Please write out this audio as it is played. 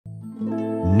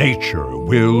Nature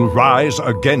will rise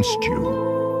against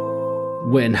you.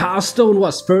 When Hearthstone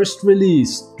was first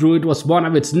released, Druid was one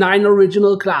of its 9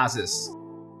 original classes.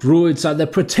 Druids are the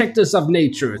protectors of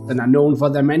nature and are known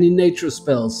for their many nature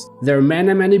spells, their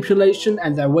mana manipulation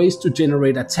and their ways to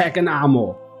generate attack and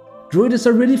armor. Druid is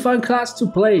a really fun class to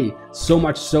play, so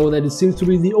much so that it seems to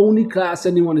be the only class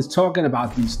anyone is talking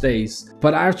about these days.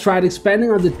 But I've tried expanding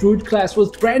on the Druid class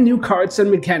with brand new cards and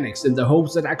mechanics in the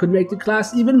hopes that I could make the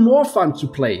class even more fun to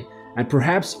play, and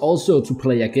perhaps also to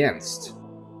play against.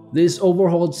 This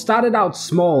overhaul started out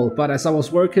small, but as I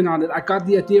was working on it I got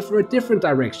the idea for a different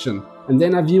direction, and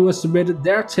then our viewers submitted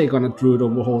their take on a Druid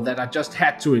overhaul that I just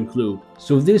had to include.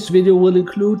 So this video will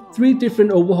include 3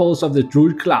 different overhauls of the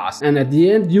Druid class, and at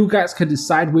the end you guys can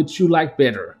decide which you like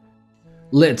better.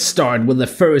 Let's start with the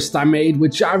first I made,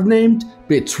 which I've named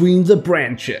Between the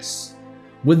Branches.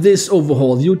 With this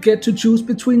overhaul you'd get to choose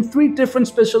between 3 different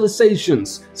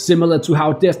specializations, similar to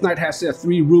how Death Knight has their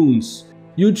 3 runes.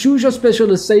 You choose your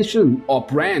specialization, or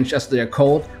branch as they are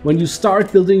called, when you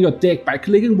start building your deck by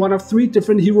clicking one of 3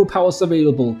 different hero powers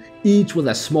available, each with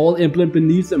a small emblem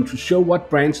beneath them to show what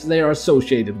branch they are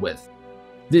associated with.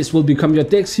 This will become your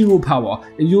deck's hero power,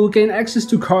 and you will gain access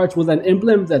to cards with an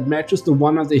emblem that matches the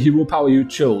one of the hero power you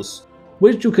chose,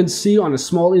 which you can see on a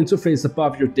small interface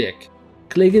above your deck.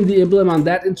 Clicking the emblem on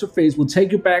that interface will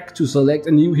take you back to select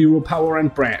a new hero power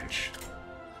and branch.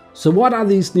 So what are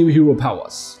these new hero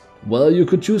powers? Well, you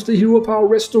could choose the hero power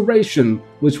Restoration,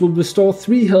 which will restore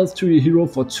 3 health to your hero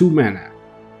for 2 mana.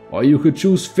 Or you could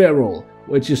choose Feral,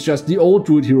 which is just the old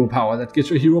Druid hero power that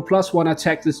gives your hero +1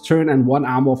 attack this turn and 1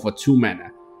 armor for 2 mana.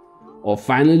 Or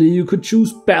finally you could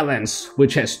choose Balance,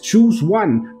 which has Choose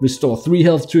 1, restore 3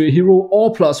 health to your hero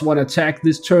or +1 attack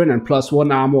this turn and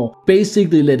 +1 armor,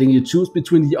 basically letting you choose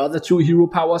between the other 2 hero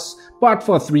powers, but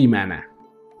for 3 mana.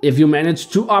 If you manage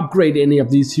to upgrade any of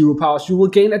these hero powers, you will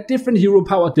gain a different hero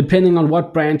power depending on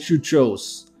what branch you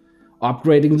chose.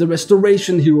 Upgrading the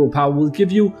Restoration hero power will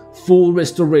give you Full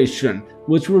Restoration,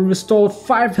 which will restore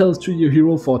 5 health to your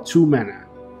hero for 2 mana.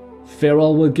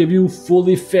 Feral will give you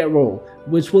Fully Feral,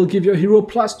 which will give your hero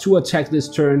 +2 attack this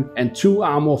turn and 2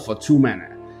 armor for 2 mana.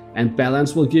 And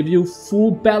Balance will give you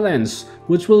Full Balance,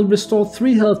 which will restore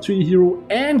 3 health to your hero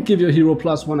and give your hero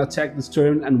 +1 attack this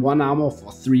turn and 1 armor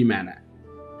for 3 mana.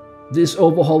 This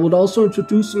overhaul would also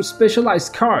introduce some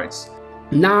specialized cards.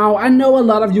 Now, I know a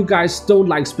lot of you guys don't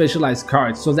like specialized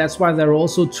cards, so that's why there are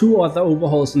also 2 other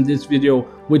overhauls in this video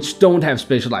which don't have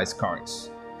specialized cards.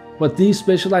 But these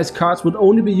specialized cards would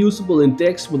only be usable in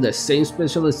decks with the same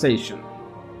specialization.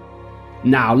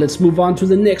 Now let's move on to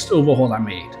the next overhaul I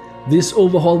made. This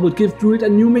overhaul would give Druid a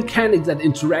new mechanic that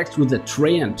interacts with the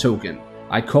Treant token.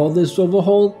 I call this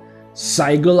overhaul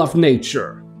Cycle of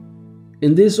Nature.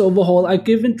 In this overhaul I've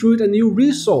given Druid a new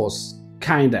resource,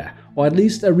 kinda, or at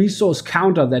least a resource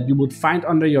counter that you would find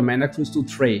under your mana crystal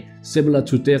tray, similar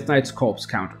to Death Knight's corpse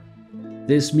counter.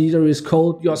 This meter is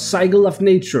called your Cycle of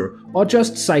Nature, or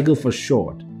just Cycle for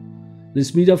short.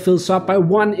 This meter fills up by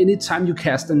 1 anytime you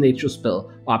cast a nature spell,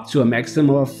 up to a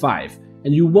maximum of 5,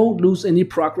 and you won't lose any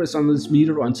progress on this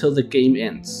meter until the game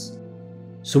ends.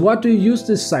 So what do you use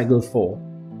this cycle for?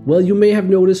 Well, you may have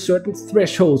noticed certain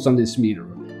thresholds on this meter.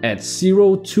 At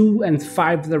 0, 2 and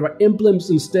 5 there are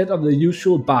emblems instead of the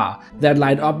usual bar that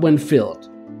light up when filled.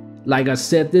 Like I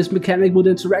said, this mechanic would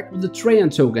interact with the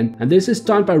Treant token, and this is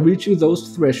done by reaching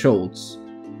those thresholds.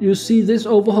 You see, this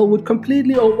overhaul would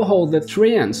completely overhaul the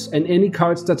Treants and any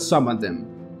cards that summon them.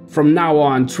 From now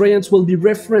on, Treants will be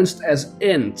referenced as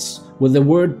Ents, with the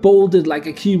word bolded like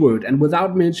a keyword and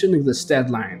without mentioning the stat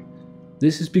line.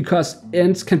 This is because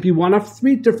Ents can be one of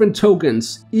 3 different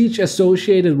tokens, each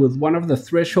associated with one of the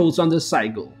thresholds on the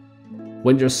cycle.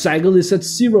 When your cycle is at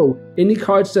 0, any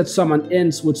cards that summon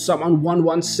Ents would summon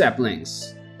 1/1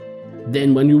 saplings.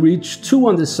 Then when you reach 2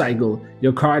 on the cycle,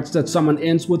 your cards that summon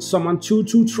Ents would summon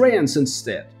 2/2 Treants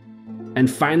instead. And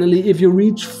finally, if you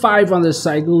reach 5 on the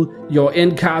cycle, your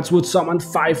end cards would summon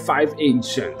 5/5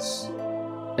 Ancients.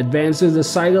 Advancing the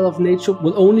Cycle of Nature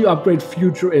will only upgrade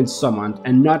future Ents summoned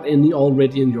and not any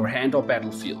already in your hand or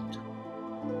battlefield.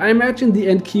 I imagine the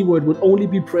end keyword would only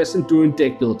be present during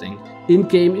deck building. In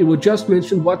game it would just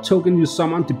mention what token you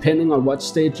summon depending on what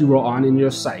stage you are on in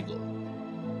your cycle.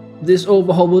 This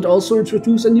overhaul would also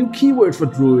introduce a new keyword for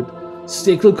Druid,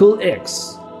 Cyclical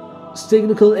X.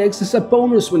 Cyclical X is a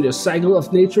bonus when your Cycle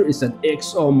of Nature is at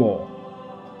X or more.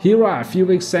 Here are a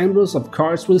few examples of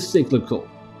cards with Cyclical.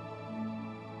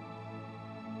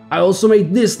 I also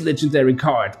made this legendary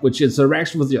card, which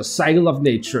interacts with your Cycle of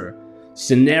Nature,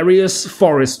 Cenarius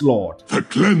Forest Lord. The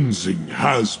cleansing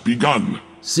has begun.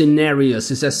 Scenarios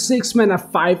is a 6 mana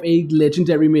 5/8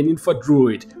 legendary minion for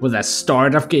Druid with a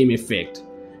start of game effect.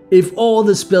 If all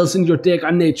the spells in your deck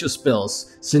are nature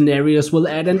spells, Scenarios will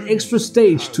add an extra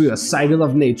stage to your cycle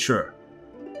of nature.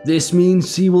 This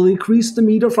means he will increase the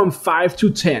meter from 5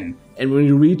 to 10, and when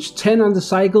you reach 10 on the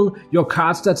cycle, your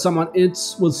cards that summon it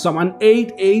will summon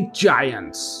 8/8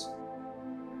 giants.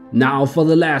 Now for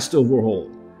the last overhaul.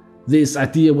 This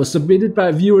idea was submitted by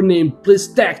a viewer named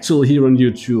Blizdactyl here on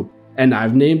YouTube, and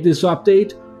I've named this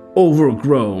update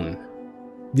Overgrown.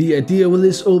 The idea with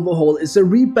this overhaul is a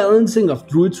rebalancing of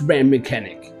Druid's ramp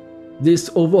mechanic. This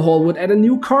overhaul would add a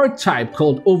new card type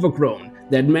called Overgrown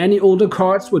that many older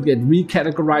cards would get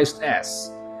recategorized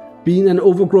as. Being an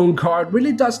overgrown card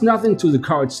really does nothing to the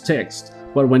card's text,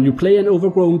 but when you play an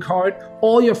overgrown card,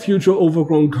 all your future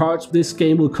overgrown cards this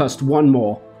game will cost 1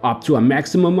 more, up to a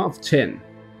maximum of 10.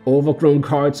 Overgrown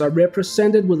cards are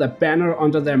represented with a banner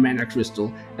under their mana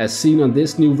crystal, as seen on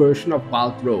this new version of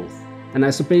Wild Growth. And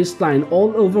as a baseline,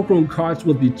 all overgrown cards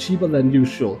will be cheaper than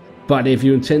usual, but if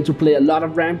you intend to play a lot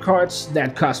of ramp cards,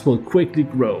 that cost will quickly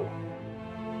grow.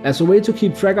 As a way to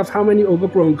keep track of how many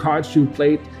overgrown cards you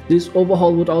played, this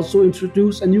overhaul would also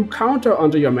introduce a new counter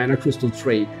under your mana crystal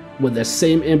tray with the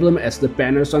same emblem as the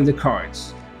banners on the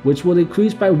cards, which will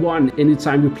increase by 1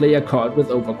 anytime you play a card with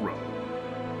Overgrown.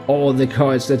 All the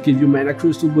cards that give you mana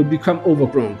crystal would become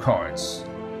Overgrown cards.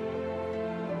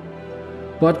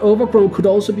 But Overgrown could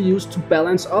also be used to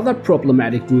balance other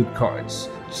problematic Druid cards,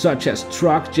 such as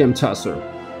Truck Gem Tosser.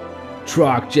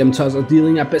 Truck Gem Tosser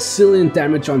dealing a bazillion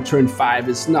damage on turn 5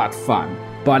 is not fun,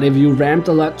 but if you ramped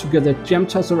a lot to get the Gem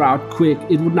Tosser out quick,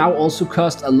 it would now also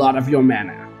cost a lot of your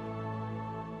mana.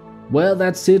 Well,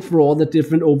 that's it for all the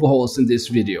different overhauls in this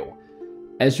video.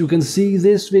 As you can see,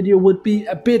 this video would be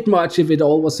a bit much if it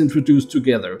all was introduced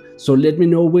together, so let me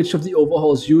know which of the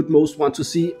overhauls you'd most want to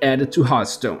see added to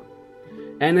Hearthstone.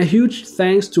 And a huge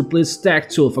thanks to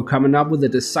Blizdactyl for coming up with the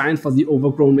design for the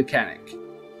Overgrown mechanic.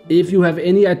 If you have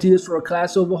any ideas for a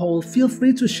class overhaul, feel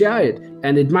free to share it,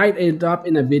 and it might end up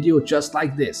in a video just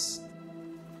like this.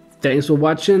 Thanks for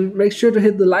watching, make sure to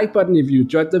hit the like button if you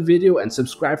enjoyed the video and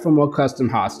subscribe for more custom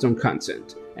Hearthstone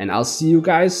content. And I'll see you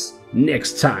guys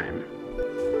next time.